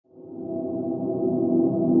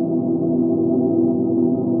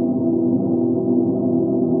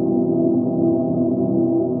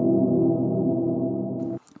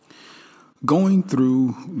Going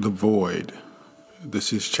through the void.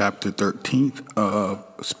 This is chapter 13th of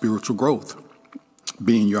Spiritual Growth,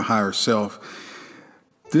 Being Your Higher Self.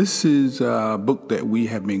 This is a book that we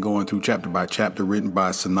have been going through chapter by chapter, written by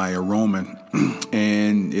Sanaya Roman,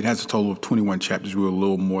 and it has a total of 21 chapters. We're a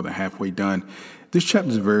little more than halfway done. This chapter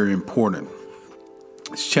is very important.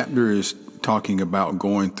 This chapter is talking about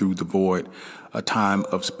going through the void, a time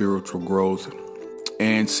of spiritual growth.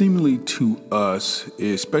 And seemingly to us,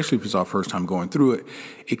 especially if it's our first time going through it,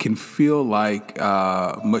 it can feel like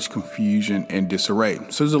much confusion and disarray.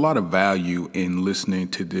 So there's a lot of value in listening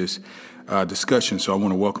to this discussion. So I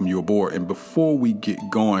want to welcome you aboard. And before we get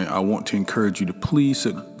going, I want to encourage you to please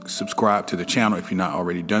subscribe to the channel if you're not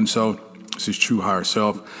already done so. This is True Higher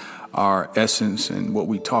Self. Our essence and what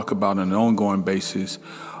we talk about on an ongoing basis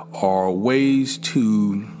are ways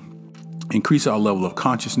to increase our level of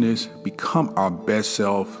consciousness, become our best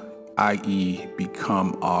self, i.e.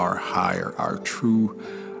 become our true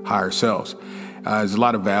higher selves. There's a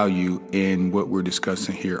lot of value in what we're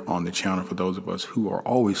discussing here on the channel for those of us who are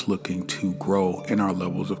always looking to grow in our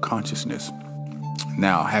levels of consciousness.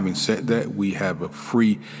 Now, having said that, we have a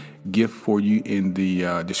free gift for you in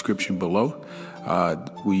the description below.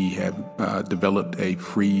 We have developed a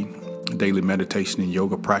free daily meditation and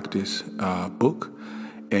yoga practice book,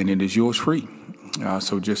 and it is yours free.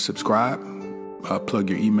 So just subscribe, plug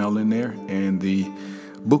your email in there, and the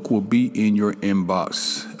book will be in your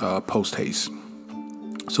inbox post haste.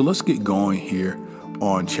 So let's get going here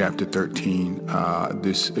on chapter 13.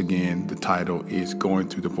 This, again, the title is Going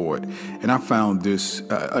Through the Void. And I found this,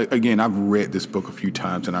 again, I've read this book a few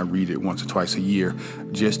times, and I read it once or twice a year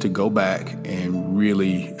just to go back and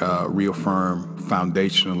really reaffirm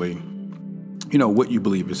foundationally what you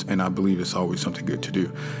believe is, and I believe it's always something good to do.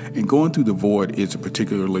 And Going Through the Void is a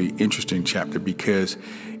particularly interesting chapter because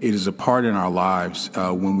it is a part in our lives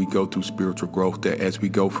when we go through spiritual growth that as we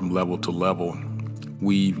go from level to level,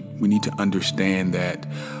 we need to understand that,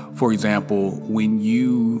 for example, when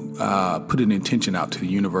you put an intention out to the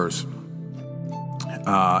universe,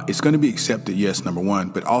 it's going to be accepted, yes, number one,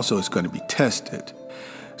 but also it's going to be tested.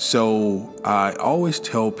 So I always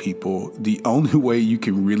tell people the only way you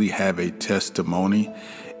can really have a testimony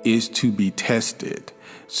is to be tested.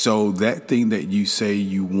 So that thing that you say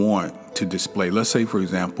you want to display, let's say, for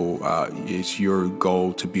example, it's your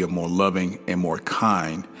goal to be a more loving and more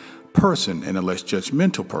kind person and a less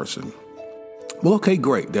judgmental person. Well, okay,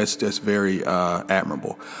 great. That's very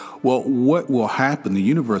admirable. Well, what will happen? The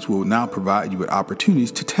universe will now provide you with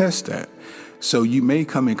opportunities to test that. So you may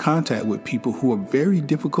come in contact with people who are very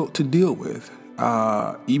difficult to deal with,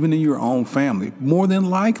 even in your own family, more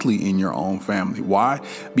than likely in your own family. Why?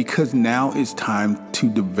 Because now it's time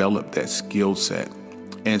to develop that skill set.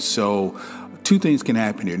 And so two things can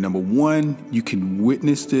happen here. Number one, you can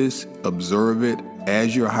witness this, observe it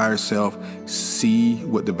as your higher self, see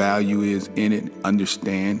what the value is in it,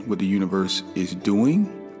 understand what the universe is doing.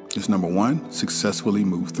 That's number one, successfully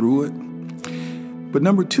move through it. But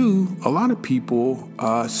number two, a lot of people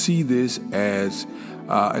see this as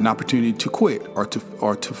an opportunity to quit or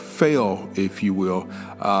to fail, if you will,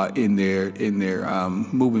 in their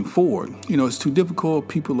moving forward. It's too difficult.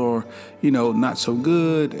 People are, not so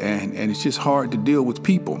good, and it's just hard to deal with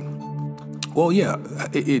people. Well, yeah,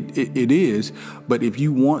 it is. But if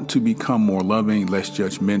you want to become more loving, less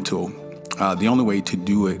judgmental, the only way to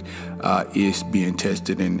do it is being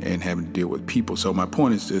tested and having to deal with people. So my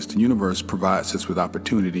point is this: the universe provides us with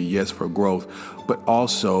opportunity, yes, for growth, but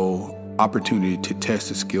also opportunity to test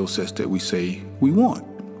the skill sets that we say we want.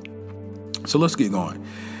 So let's get going.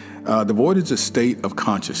 The void is a state of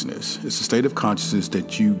consciousness. It's a state of consciousness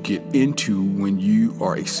that you get into when you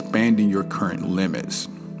are expanding your current limits.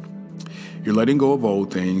 You're letting go of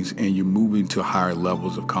old things and you're moving to higher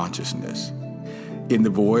levels of consciousness. In the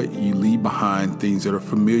void, you leave behind things that are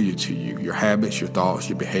familiar to you, your habits, your thoughts,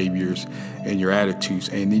 your behaviors, and your attitudes.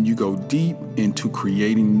 And then you go deep into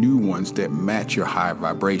creating new ones that match your higher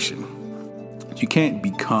vibration. You can't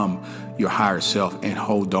become your higher self and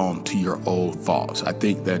hold on to your old thoughts. I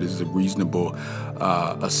think that is a reasonable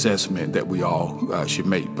assessment that we all should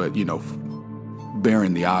make. But,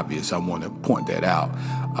 bearing the obvious, I want to point that out.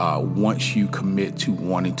 Once you commit to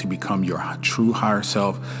wanting to become your true higher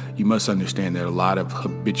self, you must understand that a lot of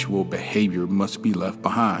habitual behavior must be left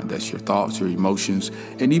behind. That's your thoughts, your emotions,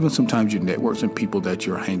 and even sometimes your networks and people that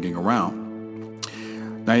you're hanging around.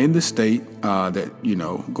 Now, in the state going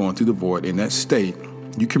through the void, in that state,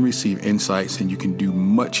 you can receive insights and you can do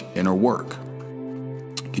much inner work.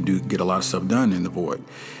 You can get a lot of stuff done in the void.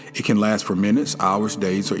 It can last for minutes, hours,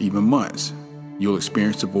 days, or even months. You'll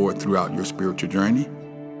experience the void throughout your spiritual journey.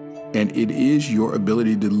 and it is your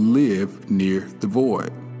ability to live near the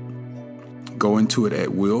void. Go into it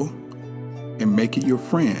at will and make it your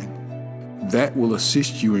friend. That will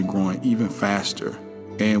assist you in growing even faster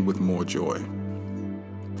and with more joy.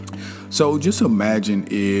 So just imagine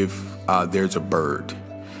if there's a bird,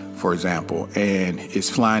 for example, and it's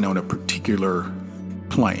flying on a particular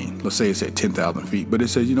plane. Let's say it's at 10,000 feet, but it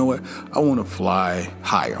says, you know what, I want to fly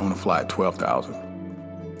higher. I want to fly at 12,000.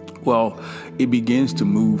 Well, it begins to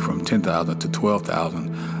move from 10,000 to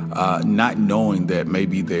 12,000, not knowing that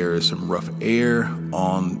maybe there is some rough air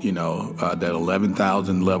on, that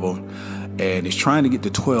 11,000 level, and it's trying to get to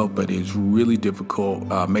 12, but it's really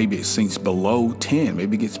difficult. Maybe it sinks below 10.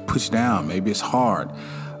 Maybe it gets pushed down. Maybe it's hard.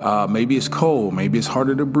 Maybe it's cold. Maybe it's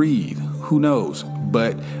harder to breathe. Who knows?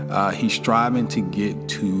 But he's striving to get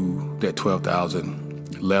to that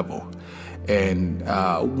 12,000 level. And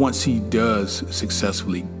once he does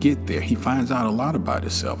successfully get there, he finds out a lot about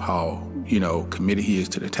himself, how, committed he is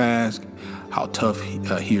to the task, how tough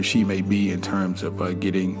he or she may be in terms of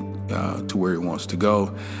getting to where he wants to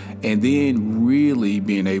go, and then really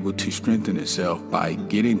being able to strengthen itself by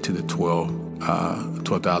getting to the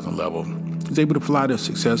 12,000 level. Is able to fly there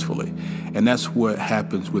successfully. And that's what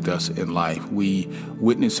happens with us in life. We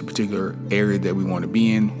witness a particular area that we want to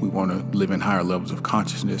be in. We want to live in higher levels of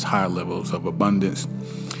consciousness, higher levels of abundance.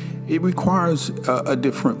 It requires a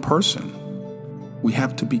different person. We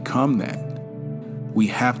have to become that. We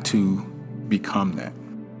have to become that.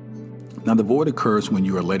 Now, the void occurs when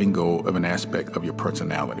you are letting go of an aspect of your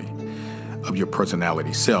personality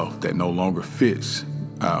self that no longer fits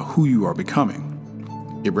who you are becoming.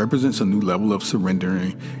 It represents a new level of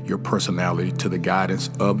surrendering your personality to the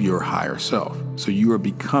guidance of your higher self. So you are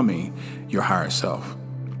becoming your higher self.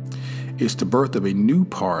 It's the birth of a new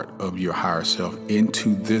part of your higher self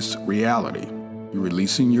into this reality. You're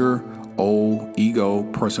releasing your old ego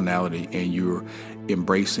personality and you're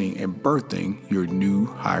embracing and birthing your new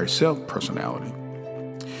higher self personality.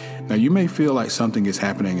 Now, you may feel like something is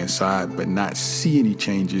happening inside, but not see any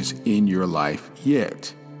changes in your life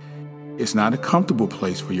yet. It's not a comfortable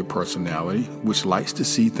place for your personality, which likes to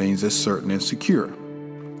see things as certain and secure.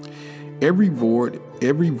 Every void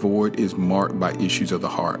is marked by issues of the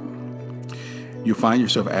heart. You'll find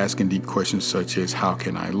yourself asking deep questions such as, how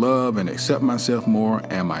can I love and accept myself more?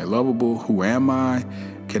 Am I lovable? Who am I?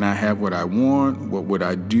 Can I have what I want? What would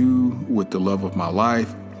I do with the love of my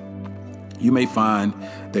life? You may find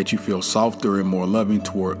that you feel softer and more loving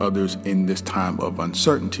toward others in this time of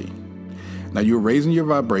uncertainty. Now you're raising your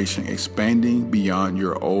vibration, expanding beyond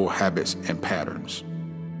your old habits and patterns.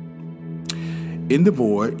 In the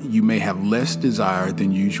void, you may have less desire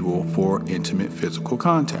than usual for intimate physical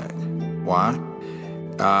contact. Why?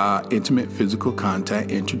 Intimate physical contact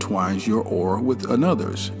intertwines your aura with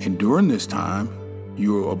another's. And during this time,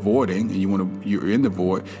 you're avoiding, and you're in the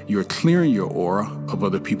void, you're clearing your aura of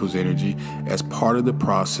other people's energy as part of the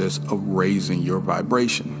process of raising your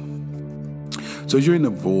vibration. So as you're in the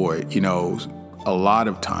void, a lot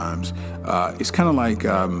of times it's kind of like,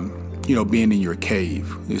 being in your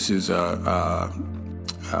cave. This is a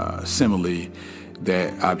simile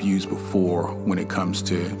that I've used before when it comes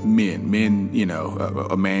to men. Men,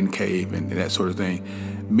 a man cave and that sort of thing.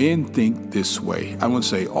 Men think this way. I wouldn't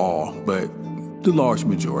say all, but the large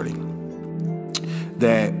majority.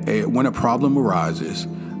 That when a problem arises,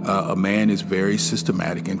 a man is very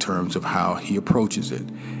systematic in terms of how he approaches it.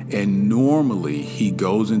 And normally he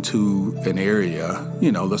goes into an area,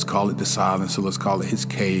 let's call it the silence, or let's call it his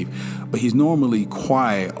cave, but he's normally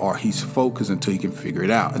quiet or he's focused until he can figure it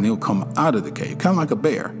out. And he'll come out of the cave, kind of like a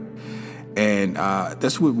bear. And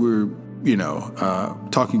that's what we're,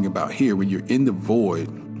 talking about here. When you're in the void,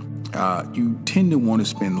 you tend to want to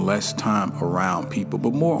spend less time around people,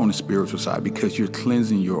 but more on the spiritual side, because you're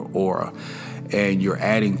cleansing your aura and you're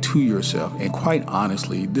adding to yourself. And quite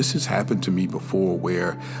honestly, this has happened to me before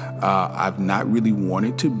where I've not really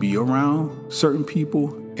wanted to be around certain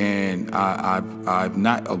people, and I've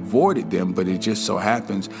not avoided them, but it just so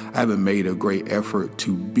happens I haven't made a great effort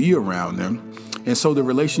to be around them. And so the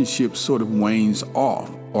relationship sort of wanes off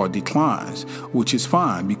or declines, which is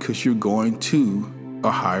fine because you're going to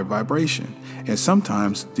a higher vibration. And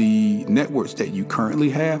sometimes the networks that you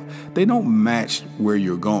currently have, they don't match where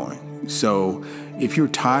you're going. So if you're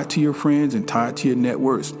tied to your friends and tied to your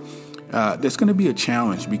networks, that's going to be a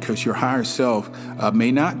challenge because your higher self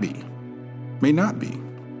may not be.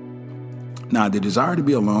 Now, the desire to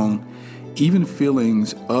be alone, even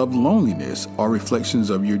feelings of loneliness, are reflections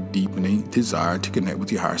of your deepening desire to connect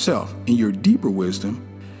with your higher self. In your deeper wisdom,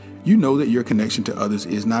 you know that your connection to others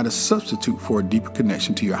is not a substitute for a deeper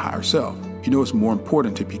connection to your higher self. You know it's more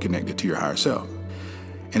important to be connected to your higher self.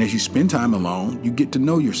 And as you spend time alone, you get to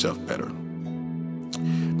know yourself better.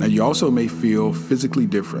 Now, you also may feel physically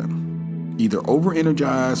different, either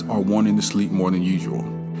over-energized or wanting to sleep more than usual.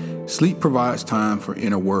 Sleep provides time for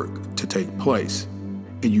inner work to take place,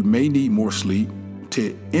 and you may need more sleep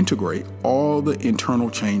to integrate all the internal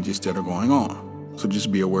changes that are going on. So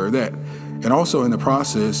just be aware of that. And also, in the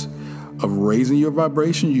process of raising your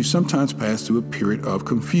vibration, you sometimes pass through a period of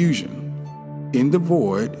confusion. In the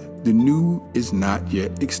void, the new is not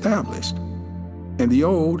yet established, and the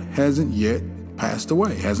old hasn't yet passed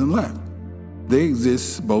away, hasn't left. They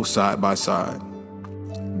exist both side by side.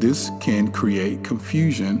 This can create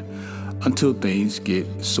confusion until things get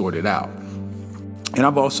sorted out. And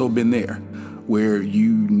I've also been there, where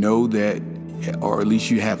you know that, or at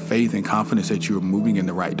least you have faith and confidence that you're moving in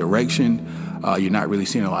the right direction. You're not really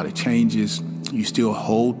seeing a lot of changes. You still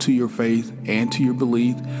hold to your faith and to your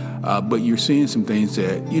belief, but you're seeing some things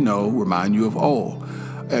that, remind you of old.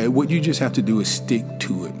 What you just have to do is stick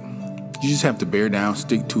to it. You just have to bear down,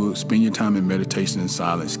 stick to it, spend your time in meditation and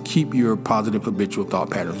silence, keep your positive habitual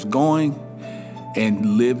thought patterns going,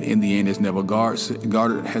 and live in the end, as Neville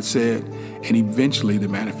Goddard has said, and eventually the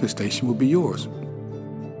manifestation will be yours.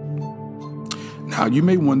 Now, you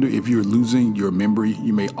may wonder if you're losing your memory.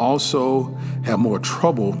 You may also have more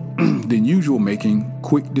trouble than usual making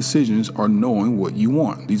quick decisions or knowing what you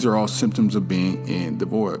want. These are all symptoms of being in the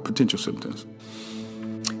void, potential symptoms.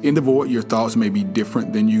 In the void, your thoughts may be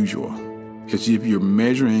different than usual. It's as if you're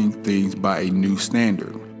measuring things by a new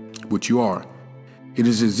standard, which you are. It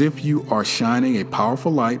is as if you are shining a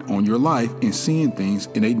powerful light on your life and seeing things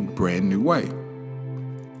in a brand new way.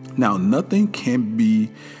 Now, nothing can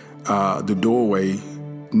be the doorway,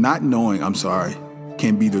 not knowing,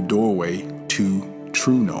 can be the doorway to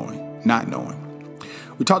true knowing, not knowing.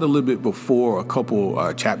 We talked a little bit before, a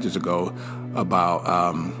couple chapters ago,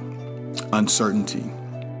 about uncertainty,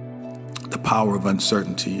 the power of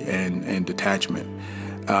uncertainty and detachment.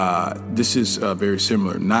 This is very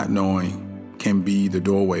similar. Not knowing can be the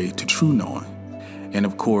doorway to true knowing. And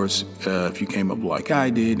of course, if you came up like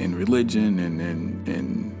I did in religion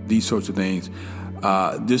and these sorts of things,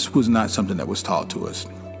 this was not something that was taught to us.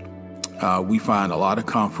 We find a lot of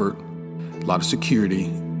comfort, a lot of security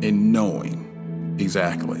in knowing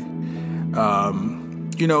exactly.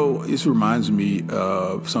 This reminds me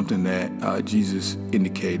of something that Jesus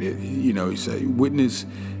indicated. He said, "Witness."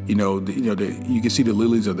 You can see the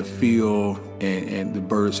lilies of the field and the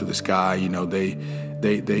birds of the sky.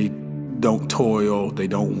 They don't toil, they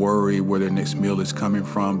don't worry where their next meal is coming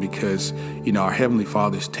from, because our Heavenly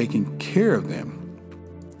Father is taking care of them.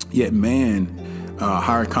 Yet man,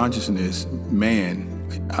 higher consciousness, man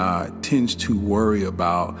tends to worry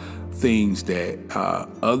about things that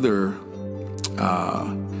other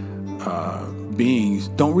beings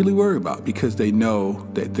don't really worry about, because they know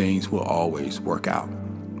that things will always work out.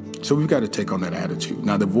 So we've got to take on that attitude.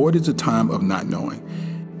 Now, the void is a time of not knowing.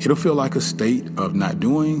 It'll feel like a state of not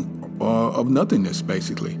doing or of nothingness,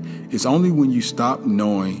 basically. It's only when you stop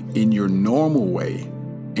knowing in your normal way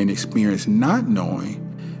and experience not knowing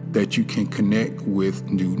that you can connect with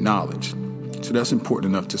new knowledge. So that's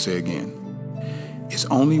important enough to say again. It's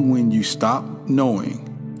only when you stop knowing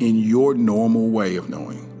in your normal way of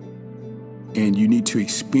knowing, and you need to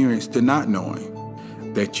experience the not knowing,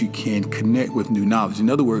 that you can connect with new knowledge. In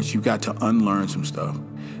other words, you've got to unlearn some stuff.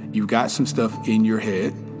 You've got some stuff in your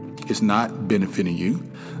head. It's not benefiting you.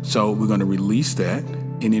 So we're going to release that.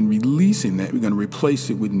 And in releasing that, we're going to replace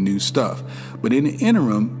it with new stuff. But in the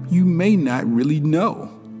interim, you may not really know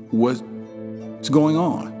what's going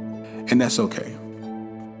on. And that's okay.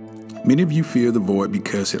 Many of you fear the void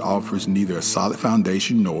because it offers neither a solid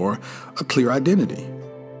foundation nor a clear identity.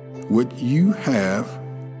 What you have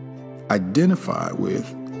identified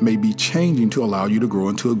with may be changing to allow you to grow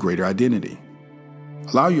into a greater identity.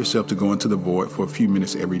 Allow yourself to go into the void for a few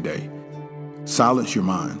minutes every day. Silence your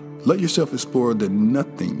mind. Let yourself explore the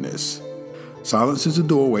nothingness. Silence is a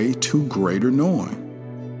doorway to greater knowing,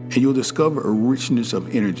 and you'll discover a richness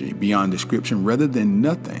of energy beyond description rather than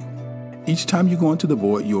nothing. Each time you go into the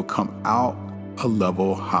void, you'll come out a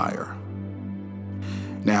level higher.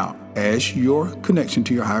 Now, as your connection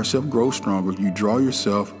to your higher self grows stronger, you draw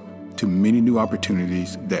yourself to many new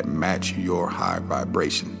opportunities that match your high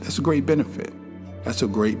vibration. That's a great benefit. That's a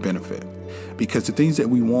great benefit, because the things that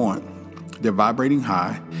we want, they're vibrating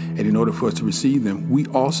high, and in order for us to receive them, we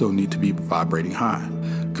also need to be vibrating high.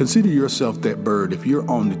 Consider yourself that bird. If you're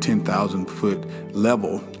on the 10,000 foot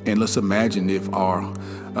level, and let's imagine if our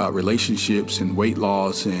relationships and weight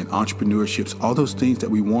loss and entrepreneurships, all those things that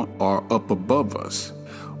we want are up above us.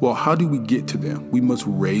 Well, how do we get to them? We must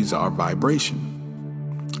raise our vibration.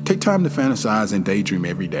 Take time to fantasize and daydream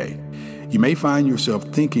every day. You may find yourself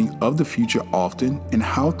thinking of the future often and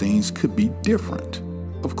how things could be different.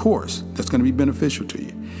 Of course, that's going to be beneficial to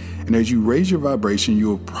you. And as you raise your vibration,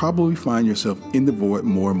 you'll probably find yourself in the void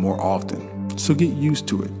more and more often. So get used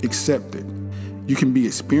to it, accept it. You can be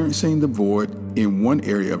experiencing the void in one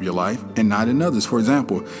area of your life and not in others. For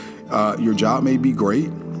example, your job may be great,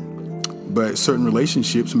 but certain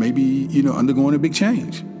relationships may be, undergoing a big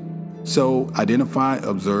change. So identify,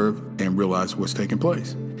 observe, and realize what's taking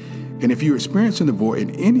place. And if you're experiencing the void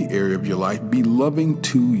in any area of your life, be loving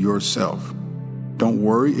to yourself. Don't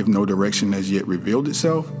worry if no direction has yet revealed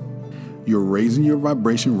itself. You're raising your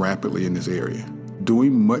vibration rapidly in this area,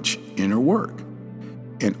 doing much inner work,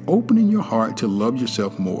 and opening your heart to love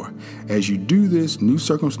yourself more. As you do this, new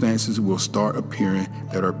circumstances will start appearing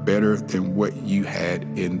that are better than what you had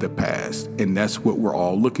in the past. And that's what we're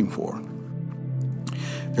all looking for.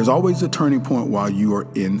 There's always a turning point while you are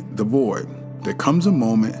in the void. There comes a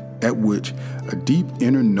moment at which a deep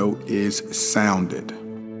inner note is sounded.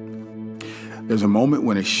 There's a moment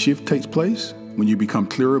when a shift takes place, when you become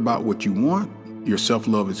clearer about what you want, your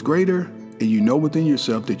self-love is greater, and you know within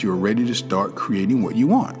yourself that you're ready to start creating what you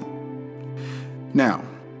want. Now,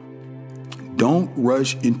 don't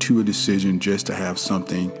rush into a decision just to have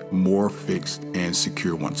something more fixed and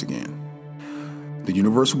secure once again. The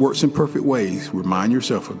universe works in perfect ways. Remind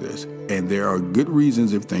yourself of this. And there are good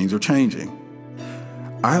reasons if things are changing.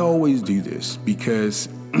 I always do this because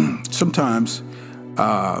sometimes,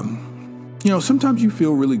 sometimes you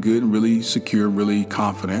feel really good and really secure, really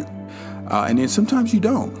confident. And then sometimes you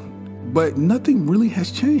don't. But nothing really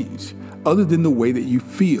has changed other than the way that you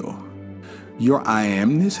feel. Your I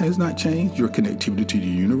amness has not changed. Your connectivity to the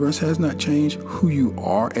universe has not changed. Who you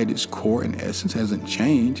are at its core and essence hasn't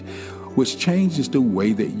changed. What's changed is the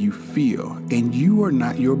way that you feel, and you are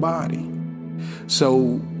not your body.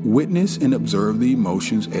 So witness and observe the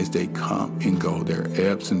emotions as they come and go. There are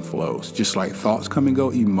ebbs and flows. Just like thoughts come and go,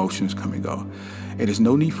 emotions come and go. And there's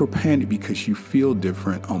no need for panic because you feel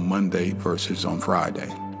different on Monday versus on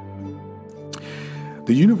Friday.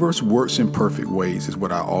 The universe works in perfect ways is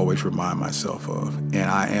what I always remind myself of, and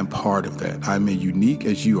I am part of that. I'm as unique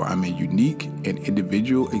as you are. I'm a unique and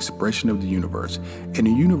individual expression of the universe, and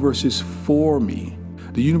the universe is for me.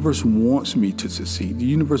 The universe wants me to succeed. The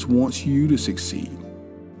universe wants you to succeed.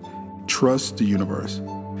 Trust the universe.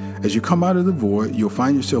 As you come out of the void, you'll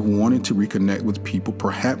find yourself wanting to reconnect with people,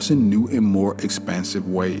 perhaps in new and more expansive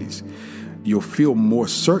ways. You'll feel more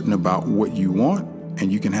certain about what you want,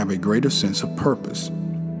 and you can have a greater sense of purpose.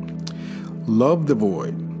 Love the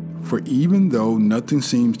void, for even though nothing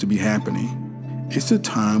seems to be happening, it's a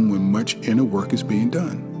time when much inner work is being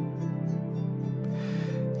done.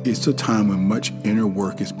 It's a time when much inner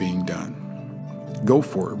work is being done. Go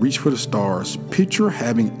for it. Reach for the stars. Picture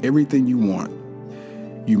having everything you want.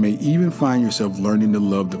 You may even find yourself learning to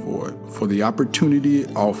love the void for the opportunity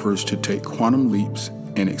it offers to take quantum leaps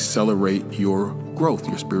and accelerate your growth,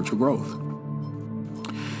 your spiritual growth.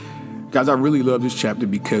 Guys, I really love this chapter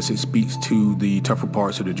because it speaks to the tougher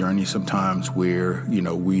parts of the journey sometimes where,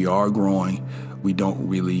 we are growing. We don't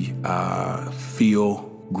really feel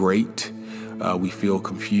great. We feel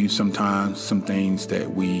confused sometimes. Some things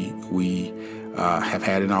that we have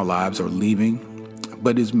had in our lives are leaving,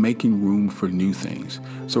 but it's making room for new things.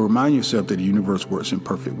 So remind yourself that the universe works in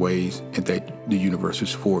perfect ways and that the universe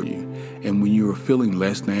is for you. And when you're feeling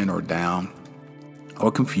less than or down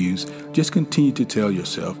or confused, just continue to tell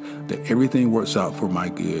yourself that everything works out for my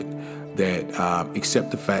good, that accept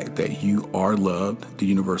the fact that you are loved, the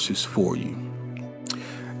universe is for you.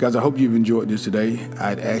 Guys, I hope you've enjoyed this today.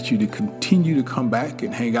 I'd ask you to continue to come back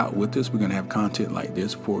and hang out with us. We're going to have content like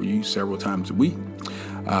this for you several times a week.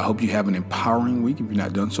 I hope you have an empowering week. If you're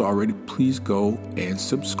not done so already, please go and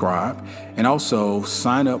subscribe. And also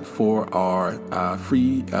sign up for our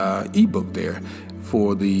free ebook there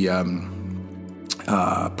for the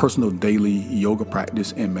personal daily yoga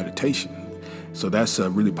practice and meditation. So that's a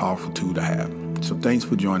really powerful tool to have. So thanks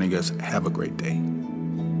for joining us. Have a great day.